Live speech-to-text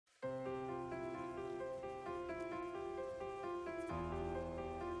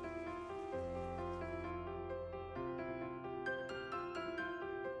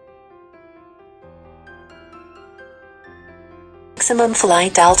Maximum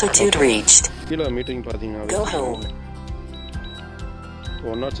flight altitude reached. கீழ meeting பாத்தீங்கன்னா Go home.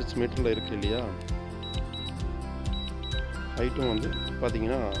 106 மீட்டர்ல இருக்கு இல்லையா? ஹைட்டும் வந்து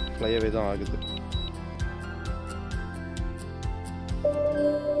பாத்தீங்கன்னா ஃப்ளைஅவே தான் ஆகுது.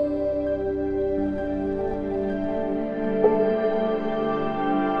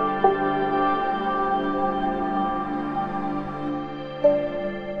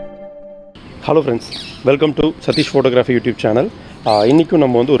 Hello friends, welcome to Sathish Photography YouTube channel. இன்றைக்கும்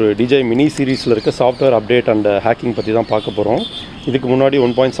நம்ம வந்து ஒரு DJI மினி சீரீஸில் இருக்க சாஃப்ட்வேர் அப்டேட் அண்ட் ஹேக்கிங் பற்றி தான் பார்க்க போகிறோம். இதுக்கு முன்னாடி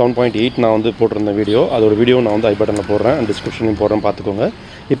 1.7.8 நான் வந்து போட்டிருந்த வீடியோ, அதோட வீடியோ நான் வந்து ஐ பட்டனில் போடுறேன் அண்ட் டிஸ்கிரிப்ஷனையும் போடுறேன், பார்த்துக்கோங்க.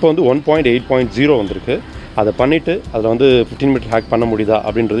 இப்போ வந்து 1.8.0 வந்திருக்கு. அதை பண்ணிவிட்டு அதில் வந்து 15 மீட்டர் ஹேக் பண்ண முடியுதா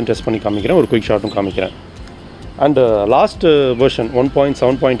அப்படின்றதையும் டெஸ்ட் பண்ணி காமிக்கிறேன், ஒரு குயிக் ஷாட்டும் காமிக்கிறேன். And last version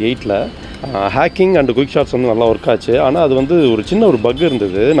 1.7.8ல் hacking and quick shots வந்து நல்லா ஒர்க் ஆச்சு. ஆனால் அது வந்து ஒரு சின்ன ஒரு பக்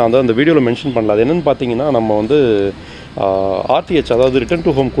இருந்தது, நான் வந்து அந்த வீடியோவில் மென்ஷன் பண்ணல. அது என்னென்னு பார்த்தீங்கன்னா, நம்ம வந்து ஆர்டிஹெச் அதாவது ரிட்டன்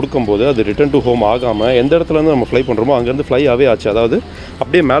டு ஹோம் கொடுக்கும்போது அது ரிட்டன் டு ஹோம் ஆகாமல் எந்த இடத்துலேருந்து நம்ம ஃப்ளை பண்ணுறோமோ அங்கேருந்து ஃப்ளை ஆகவே ஆச்சு. அதாவது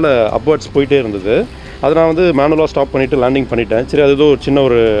அப்படியே மேலே அப்வர்ட்ஸ் போயிட்டே இருந்தது. அதை நான் வந்து மேனுவலாக ஸ்டாப் பண்ணிவிட்டு லேண்டிங் பண்ணிட்டேன். சரி, அது ஏதோ ஒரு சின்ன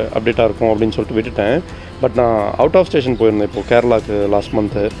ஒரு அப்டேட்டாக இருக்கும் அப்படின்னு சொல்லிட்டு விட்டுட்டேன். பட் நான் அவுட் ஆஃப் ஸ்டேஷன் போயிருந்தேன் இப்போது கேரளாவுக்கு லாஸ்ட்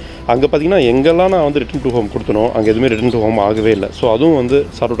மந்த்து. அங்கே பார்த்தீங்கன்னா எங்கெல்லாம் நான் வந்து ரிட்டன் டு ஹோம் கொடுத்தனோ அங்கே எதுவுமே ரிட்டன் டு ஹோம் ஆகவே இல்லை. ஸோ அதுவும் வந்து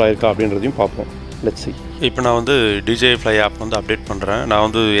சார்ட் அவுட் ஆயிருக்கா அப்படின்றதையும் பார்ப்போம். Let's see. இப்போ நான் வந்து DJI Fly App வந்து அப்டேட் பண்ணுறேன். நான்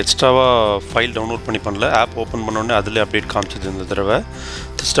வந்து எக்ஸ்ட்ராவாக ஃபைல் டவுன்லோட் பண்ணல, ஆப் ஓப்பன் பண்ணோடனே அதில் அப்டேட் காமிச்சது. இந்த தடவை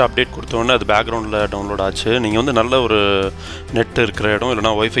ஜஸ்ட்டு அப்டேட் கொடுத்தோடனே அது பேக்ரவுண்டில் டவுன்லோட் ஆச்சு. நீங்கள் வந்து நல்ல ஒரு நெட் இருக்கிற இடம்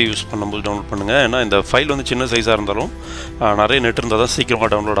இல்லைனா ஒய்ஃபை யூஸ் பண்ணும்போது டவுன்லோட் பண்ணுங்கள். ஏன்னா இந்த ஃபைல் வந்து சின்ன சைஸாக இருந்தாலும் நிறைய நெட் இருந்தால் தான் சீக்கிரமாக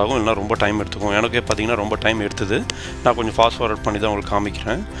டவுன்லோட் ஆகும், இல்லைனா ரொம்ப டைம் எடுத்துக்கும். எனக்கே பார்த்தீங்கன்னா ரொம்ப டைம் எடுத்தது. நான் கொஞ்சம் ஃபாஸ்ட் ஃபார்வர்ட் பண்ணி தான் உங்களுக்கு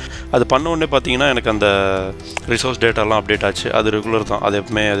காமிக்கிறேன். அது பண்ண உடனே பார்த்தீங்கன்னா எனக்கு அந்த ரிசோர்ஸ் டேட்டாலாம் அப்டேட் ஆச்சு. அது ரெகுலர் தான், அது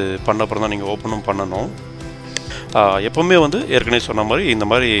எப்பவுமே அது பண்ண அப்புறம் தான் நீங்கள் ஓப்பனும் பண்ணணும். எப்போவுமே வந்து ஏற்கனவே சொன்ன மாதிரி இந்த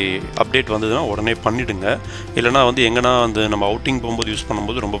மாதிரி அப்டேட் வந்ததுன்னா உடனே பண்ணிவிடுங்க. இல்லைனா வந்து எங்கன்னா வந்து நம்ம அவுட்டிங் போகும்போது யூஸ்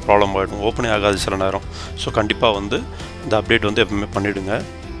பண்ணும்போது ரொம்ப ப்ராப்ளம் ஆகிடும், ஓப்பனே ஆகாது சில நேரம். ஸோ கண்டிப்பாக வந்து இந்த அப்டேட் வந்து எப்பவுமே பண்ணிவிடுங்க.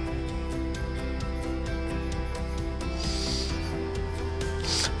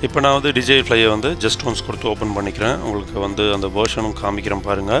 இப்போ நான் வந்து DJI Fly வந்து ஜஸ்ட் ஒன்ஸ் கொடுத்து ஓப்பன் பண்ணிக்கிறேன். உங்களுக்கு வந்து அந்த வெர்ஷனும் காமிக்கிறேன்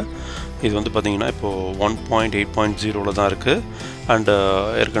பாருங்கள். இது வந்து பார்த்திங்கன்னா இப்போது 1.8.0ல் தான் இருக்குது. அண்டு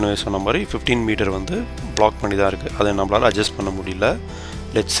ஏற்கனவே சொன்ன மாதிரி 15 மீட்டர் வந்து பிளாக் பண்ணி தான் இருக்குது. அதை நம்மளால் அட்ஜஸ்ட் பண்ண முடியல.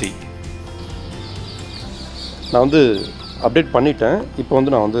 Let's see. நான் வந்து அப்டேட் பண்ணிட்டேன். இப்போ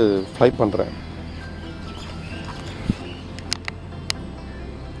வந்து நான் வந்து ஃப்ளை பண்ணுறேன்.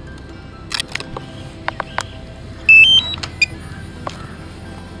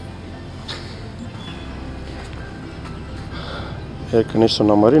 ஏற்கனவே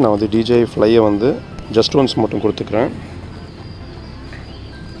சொன்ன மாதிரி நான் வந்து DJI Fly-ஐ வந்து ஜஸ்ட் ஒன்ஸ் மட்டும் கொடுத்துக்கிறேன்.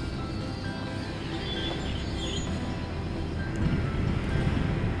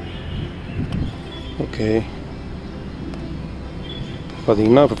 ஓகே,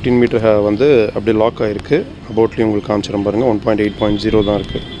 பார்த்தீங்கன்னா 15 மீட்டர் வந்து அப்படியே லாக் ஆகிருக்கு. அபவுட்லேயும் உங்களுக்கு காமிச்சிடும் பாருங்கள், 1.8.0 தான்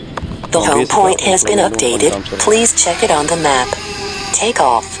இருக்குது. The home point has been updated. Please check it on the map. Take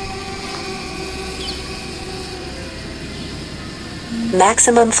off.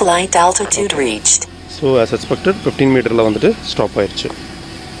 Maximum flight altitude reached. So as expected 15 மீட்டரில் வந்துட்டு ஸ்டாப் ஆயிடுச்சு.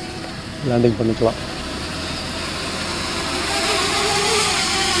 லேண்டிங் பண்ணிக்கலாம்.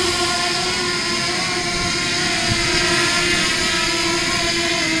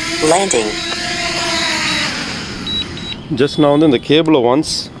 Landing. ஜஸ்ட் நான் வந்து இந்த கேபிளை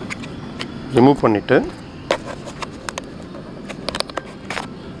ஒன்ஸ் ரிமூவ் பண்ணிவிட்டு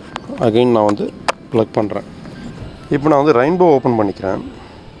அகைன் நான் வந்து ப்ளக் பண்ணுறேன். இப்போ நான் வந்து ரெயின்போ ஓப்பன் பண்ணிக்கிறேன்.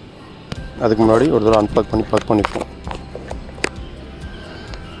 அதுக்கு முன்னாடி ஒரு தடவை அன்ப்ளக் பண்ணி ப்ளக் பண்ணிப்போம்.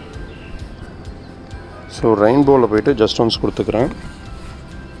 ஸோ ரெயின்போவில் போய்ட்டு ஜஸ்ட் ஒன்ஸ் கொடுத்துக்கிறேன்.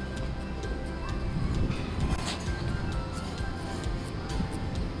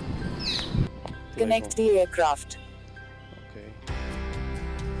 Connect the aircraft. Okay,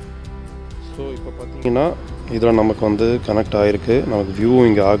 so இப்போ பார்த்தீங்கன்னா இதில் நமக்கு வந்து கனெக்ட் ஆகிருக்கு. நமக்கு வியூவும்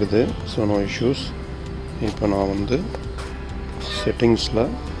இங்கே ஆகுது. So no issues. இப்போ நான் வந்து செட்டிங்ஸில்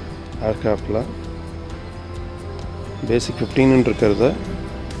ஏர்க்ராஃப்டில் பேசிக் 15 இருக்கிறத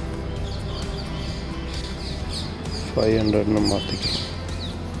 500ன்னு மாற்றிக்கிறேன்.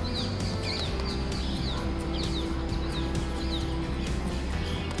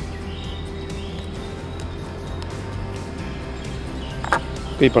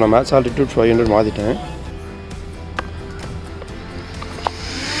 இப்போ நான் மேக்ஸ் ஆல்டிடியூட் 500 மாற்றிட்டேன்.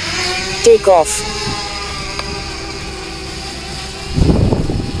 Take off.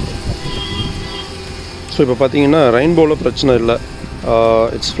 ஸோ இப்போ பார்த்தீங்கன்னா ரெயின்போவில் பிரச்சனை இல்லை.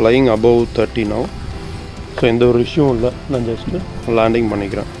 It's flying above 30 now. So எந்த ஒரு இஷ்யூவும் இல்லை. நான் ஜஸ்ட்டு லேண்டிங்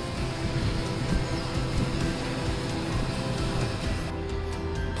பண்ணிக்கிறேன்.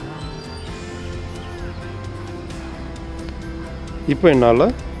 இப்போ என்னால்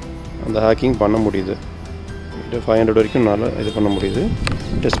அந்த ஹேக்கிங் பண்ண முடியுது. 500 வரைக்கும் என்னால் இது பண்ண முடியுது.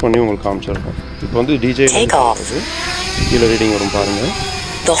 டெஸ்ட் பண்ணி உங்களுக்கு காமிச்சிருக்கோம். இப்போ வந்து DJI கீழே ரீடிங் வரும் பாருங்கள்.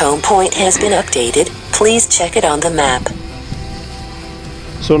 The home point has been updated. Please check it on the map.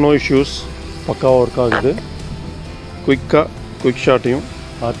 So no issues, பக்காவாக ஒர்க் ஆகுது. குயிக் ஷாட்டையும்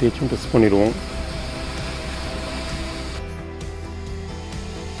RTHம் டெஸ்ட் பண்ணிடுவோம்.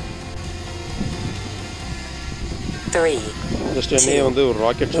 ஜஸ்ட் என்னையே வந்து ஒரு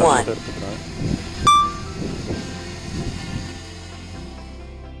ராக்கெட் ஷாட் எடுத்துக்கிறேன்.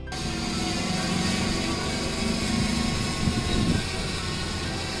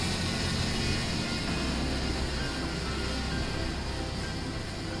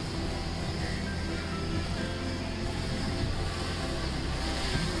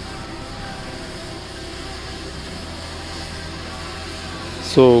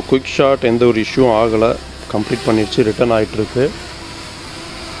 ஸோ குயிக் ஷாட் எந்த ஒரு இஷ்யூவும் ஆகலை, கம்ப்ளீட் பண்ணிடுச்சு, ரிட்டர்ன் ஆகிட்டுருக்கு.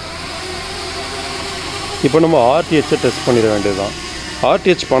 இப்போ நம்ம RTHை டெஸ்ட் பண்ணிட வேண்டியது தான்.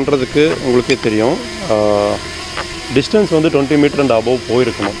 RTH பண்ணுறதுக்கு உங்களுக்கே தெரியும், டிஸ்டன்ஸ் வந்து 20 மீட்டர் அண்ட் அபவ்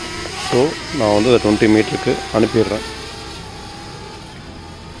போயிருக்கணும். ஸோ நான் வந்து அதை 20 மீட்டருக்கு அனுப்பிடுறேன்.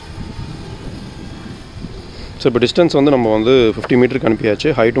 ஸோ இப்போ டிஸ்டன்ஸ் வந்து நம்ம வந்து 50 மீட்டருக்கு அனுப்பியாச்சு.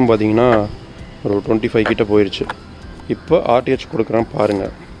 ஹைட்டும் பார்த்தீங்கன்னா ஒரு 25 கிட்ட போயிடுச்சு. இப்போ RTH கொடுக்குறேன்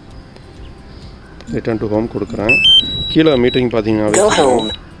பாருங்கள். ரிட்டர்ன் டு ஹோம் கொடுக்குறேன். கீழே மீட்டரிங் பார்த்தீங்கன்னா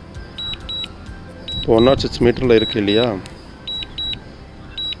இப்போ 106 மீட்டரில் இருக்குது இல்லையா.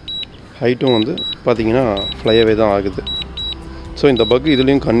 ஹைட்டும் வந்து பார்த்தீங்கன்னா ஃப்ளைஅவே தான் ஆகுது. ஸோ இந்த பக்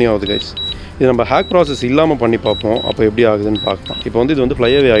இதுலேயும் கம்மி ஆகுது கைஸ். இது நம்ம ஹேக் ப்ராசஸ் இல்லாமல் பண்ணி பார்ப்போம், அப்போ எப்படி ஆகுதுன்னு பார்க்கலாம். இப்போ வந்து இது வந்து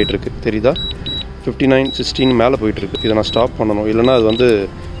ஃப்ளைஅவே ஆகிட்டுருக்கு, தெரியுதா? 59-16 மேலே போயிட்டுருக்கு. இதை நான் ஸ்டாப் பண்ணணும், இல்லைனா அது வந்து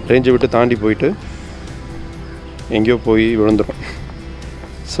ரேஞ்சை விட்டு தாண்டி போயிட்டு எங்கேயோ போய் விழுந்துடும்.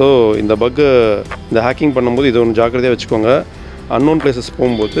 ஸோ இந்த பக்கு இந்த ஹேக்கிங் பண்ணும்போது இதை ஒன்று ஜாக்கிரதையாக வச்சுக்கோங்க. அன்னோன் பிளேசஸ்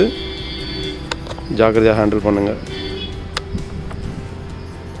போகும்போது ஜாக்கிரதையாக ஹேண்டில் பண்ணுங்கள்.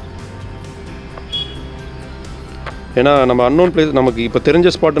 ஏன்னா நம்ம அன்னோன் பிளேஸ் நமக்கு இப்போ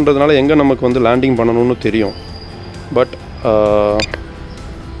தெரிஞ்ச ஸ்பாட்டுன்றதுனால எங்கே நமக்கு வந்து லேண்டிங் பண்ணணும்னு தெரியும். பட்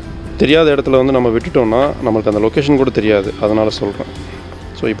தெரியாத இடத்துல வந்து நம்ம விட்டுட்டோம்னா நம்மளுக்கு அந்த லொக்கேஷன் கூட தெரியாது. அதனால் சொல்கிறேன்.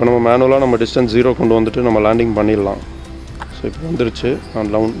 ஸோ இப்போ நம்ம மேனுவலாக நம்ம டிஸ்டன்ஸ் 0 கொண்டு வந்துட்டு நம்ம லேண்டிங் பண்ணிடலாம். ஸோ இப்போ வந்துருச்சு. நான்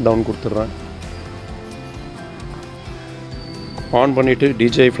டவுன் கொடுத்துட்றேன். ஆன் பண்ணிவிட்டு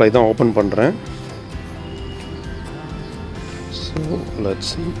DJI Fly தான் ஓப்பன் பண்ணுறேன். So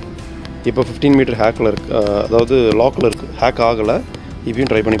let's see. இப்போ 15 மீட்டர் ஹேக்கில் இருக்குது, அதாவது லாக்கில் இருக்குது, ஹேக் ஆகலை.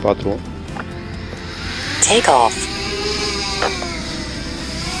 இப்பயும் ட்ரை பண்ணி பார்த்துருவோம்.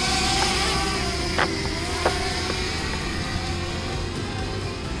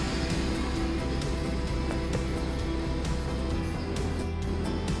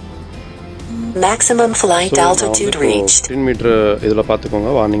 Maximum flight altitude reached. 15 metre இதில் பார்த்துக்கோங்க,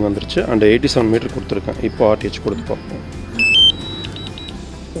 வார்னிங் வந்துருச்சு. அண்ட் 87 மீட்டர் கொடுத்துருக்கேன். இப்போ RTH கொடுத்து பார்ப்போம்.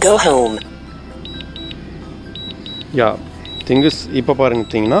 Go home. யா திங்ஸ் இப்போ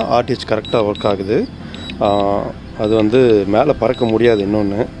பார்த்தீங்கன்னா RTH கரெக்டாக ஒர்க் ஆகுது. அது வந்து மேலே பறக்க முடியாது.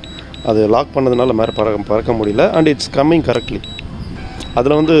 இன்னொன்று அது லாக் பண்ணதுனால மேலே பறக்க முடியல. And it's coming correctly.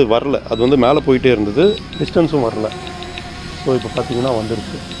 அதில் வந்து வரல, அது வந்து மேலே போயிட்டே இருந்தது, டிஸ்டன்ஸும் வரல. ஸோ இப்போ பார்த்தீங்கன்னா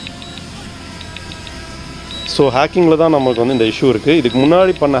வந்துருக்கு. ஸோ ஹேக்கிங்கில் தான் நமக்கு வந்து இந்த இஷ்யூ இருக்குது. இதுக்கு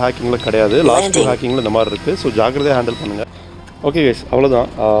முன்னாடி பண்ண ஹேக்கிங்கில் கிடையாது, லாஸ்ட் ஹேக்கிங்கில் இந்த மாதிரி இருக்குது. ஸோ ஜாக்கிரதையாக ஹேண்டில் பண்ணுங்கள். ஓகே கைஸ், அவ்வளோதான்.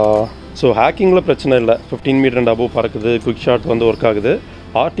 ஸோ ஹேக்கிங்கில் பிரச்சனை இல்லை. 15 மீட்டர் அண்ட் அபவ் பறக்குது, குயிக் ஷாட் வந்து ஒர்க் ஆகுது.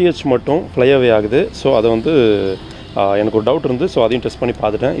 RTH மட்டும் ஃப்ளைஅவே ஆகுது. ஸோ அதை வந்து எனக்கு ஒரு டவுட் இருந்து, ஸோ அதையும் டெஸ்ட் பண்ணி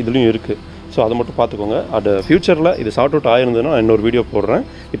பார்த்துட்டேன். இதுலேயும் இருக்குது. ஸோ அதை மட்டும் பார்த்துக்கோங்க. அது ஃப்யூச்சரில் இது சார்ட் அவுட் ஆகிருந்ததுன்னா நான் இன்னொரு வீடியோ போடுறேன்.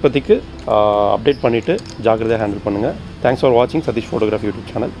 இப்போதைக்கு அப்டேட் பண்ணிவிட்டு ஜாக்கிரதையாக ஹேண்டில் பண்ணுங்கள். தேங்க்ஸ் ஃபார் வாட்சிங் Satish photography YouTube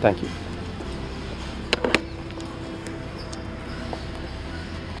channel. Thank you.